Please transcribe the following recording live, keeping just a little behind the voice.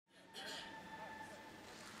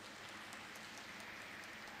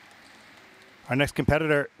Our next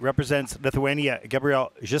competitor represents Lithuania,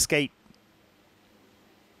 Gabriele JUSKAITE.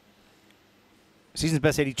 Season's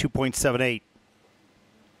best 82.78.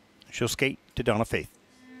 She'll skate to Donna Faith.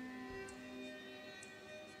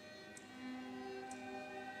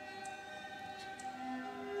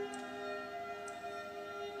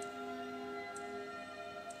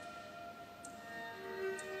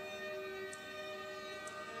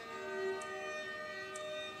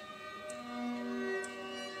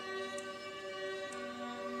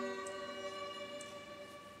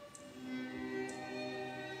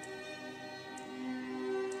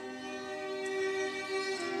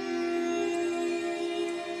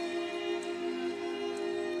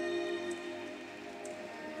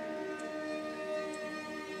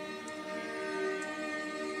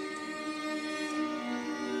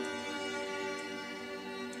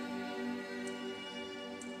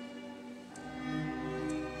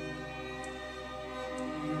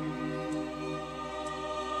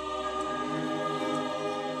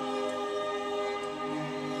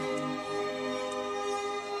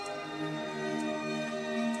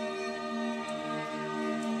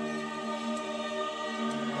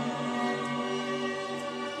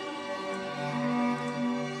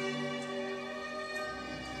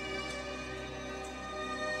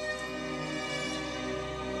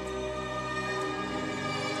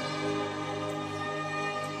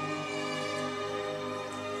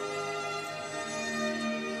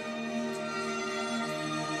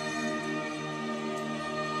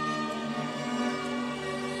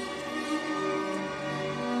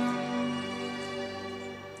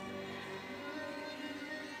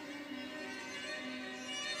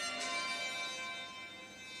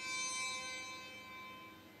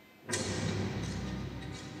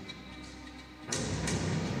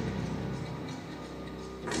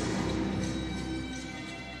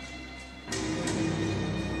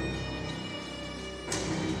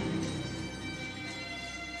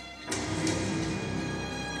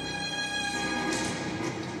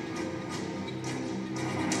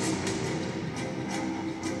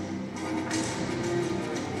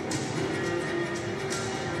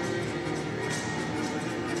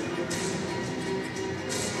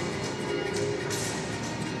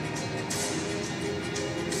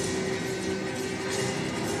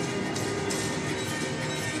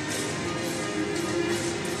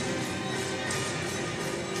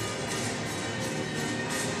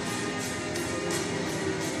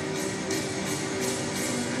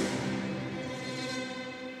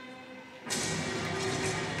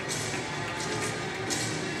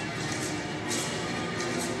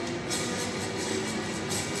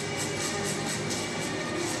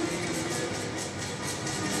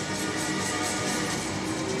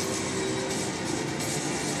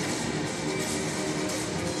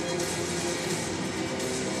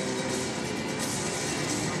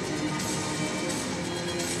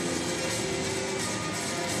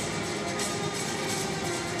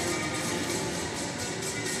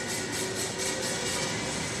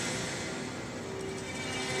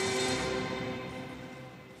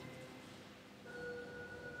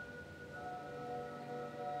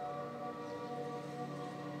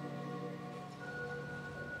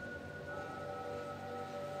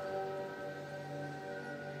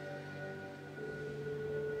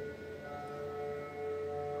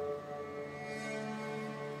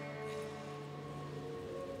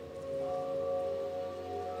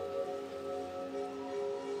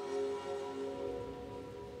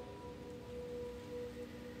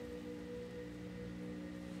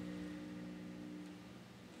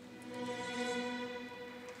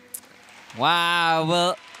 Wow,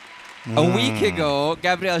 well, a week ago,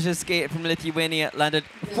 Gabriele JUSKAITE from Lithuania landed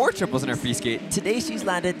 4 triples in her free skate. Today she's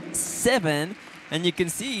landed 7, and you can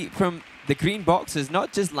see from the green boxes,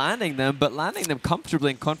 not just landing them, but landing them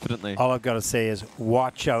comfortably and confidently. All I've got to say is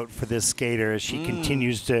watch out for this skater as she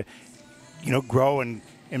continues to, grow and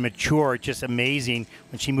mature. Just amazing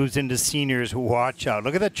when she moves into seniors. Watch out.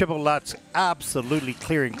 Look at that triple lutz. Absolutely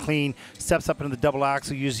clear and clean. Steps up into the double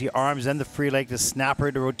axel, uses the arms and the free leg to snap her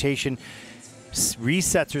into rotation.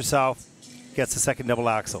 Resets herself, gets the second double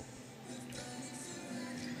axel.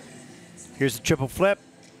 Here's the triple flip.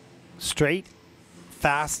 Straight,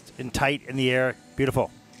 fast, and tight in the air. Beautiful.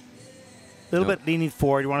 A little bit leaning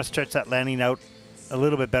forward. You want to stretch that landing out a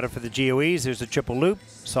little bit better for the GOEs. There's a triple loop.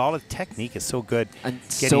 Solid technique is so good and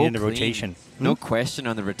getting so into clean. rotation. No question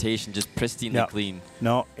on the rotation, just pristinely clean.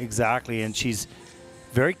 No, exactly. And she's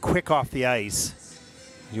very quick off the ice.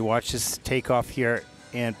 You watch this takeoff here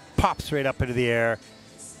and pops right up into the air.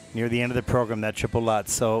 near the end of the program, that triple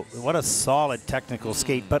Lutz. So what a solid technical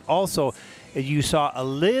skate. But also, you saw a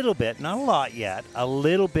little bit, not a lot yet, a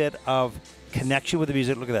little bit of connection with the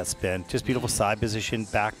music. Look at that spin. Just beautiful side position,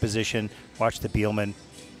 back position. Watch the Bielman,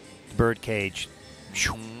 bird cage.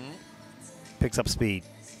 Picks up speed.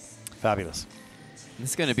 Fabulous. This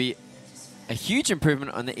is going to be a huge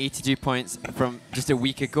improvement on the 82 points from just a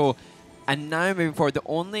week ago. And now moving forward, the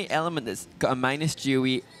only element that's got a minus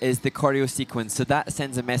GOE is the choreo sequence. So that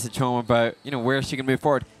sends a message home about, you know, where she can move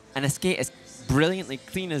forward. And a skate as brilliantly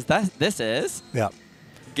clean as this is,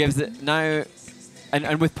 gives it now,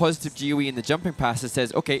 and with positive GOE in the jumping pass, it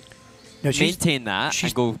says, okay, now maintain that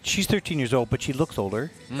and go. She's 13 years old, but she looks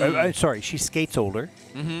older. Sorry, she skates older,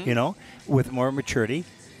 you know, with more maturity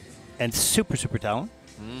and super, super talent.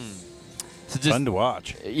 So just fun to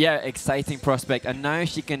watch. Yeah, exciting prospect. And now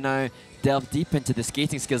she can now delve deep into the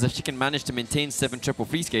skating skills. If she can manage to maintain 7 triple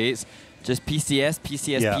free skates, just PCS,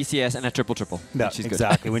 PCS, and a triple. Yeah, she's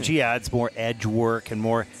exactly. good. When she adds more edge work and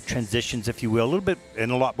more transitions, if you will, a little bit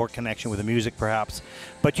and a lot more connection with the music, perhaps.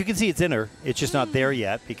 But you can see it's in her. It's just not there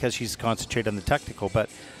yet because she's concentrated on the technical. But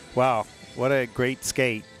wow, what a great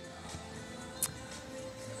skate.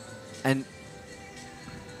 And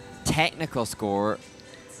technical score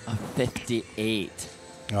of 58.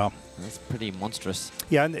 Wow. That's pretty monstrous.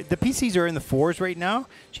 Yeah, and the PCs are in the 4s right now.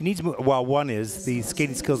 She needs to move, well, one is the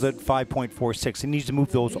skating skills at 5.46. She needs to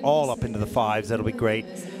move those all up into the 5s. That'll be great.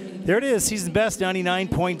 There it is, season best,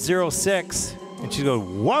 99.06. And she's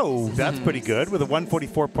going, whoa, that's pretty good, with a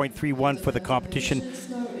 144.31 for the competition.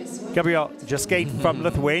 Gabriele JUSKAITE from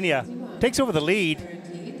Lithuania takes over the lead.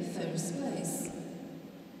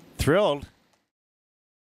 Thrilled.